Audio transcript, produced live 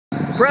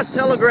press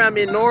telegram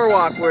in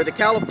Norwalk where the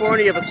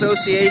California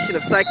Association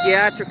of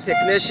Psychiatric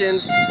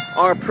Technicians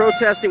are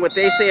protesting what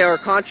they say are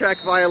contract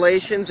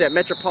violations at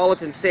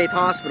Metropolitan State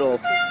Hospital.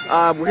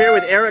 We're here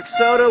with Eric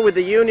Soto with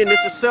the union.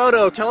 Mr.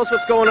 Soto, tell us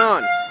what's going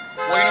on.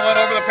 Well, you know what,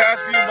 over the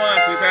past few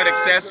months we've had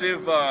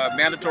excessive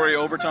mandatory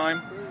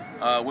overtime.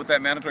 With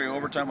that mandatory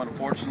overtime,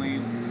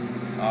 unfortunately,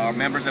 our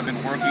members have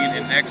been working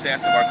in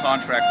excess of our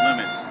contract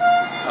limits.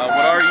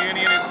 What our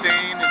union is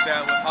saying is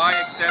that with high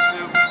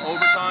excessive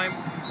overtime,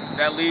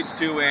 that leads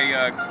to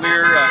a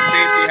clear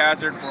safety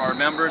hazard for our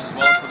members as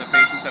well as for the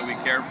patients that we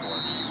care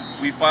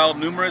for. We filed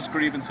numerous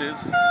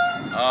grievances,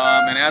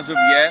 and as of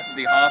yet,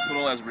 the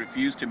hospital has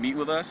refused to meet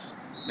with us.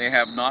 They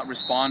have not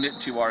responded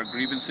to our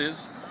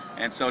grievances,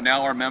 and so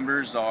now our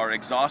members are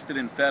exhausted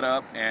and fed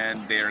up,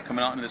 and they are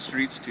coming out into the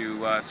streets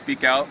to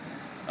speak out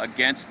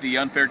against the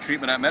unfair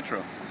treatment at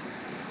Metro.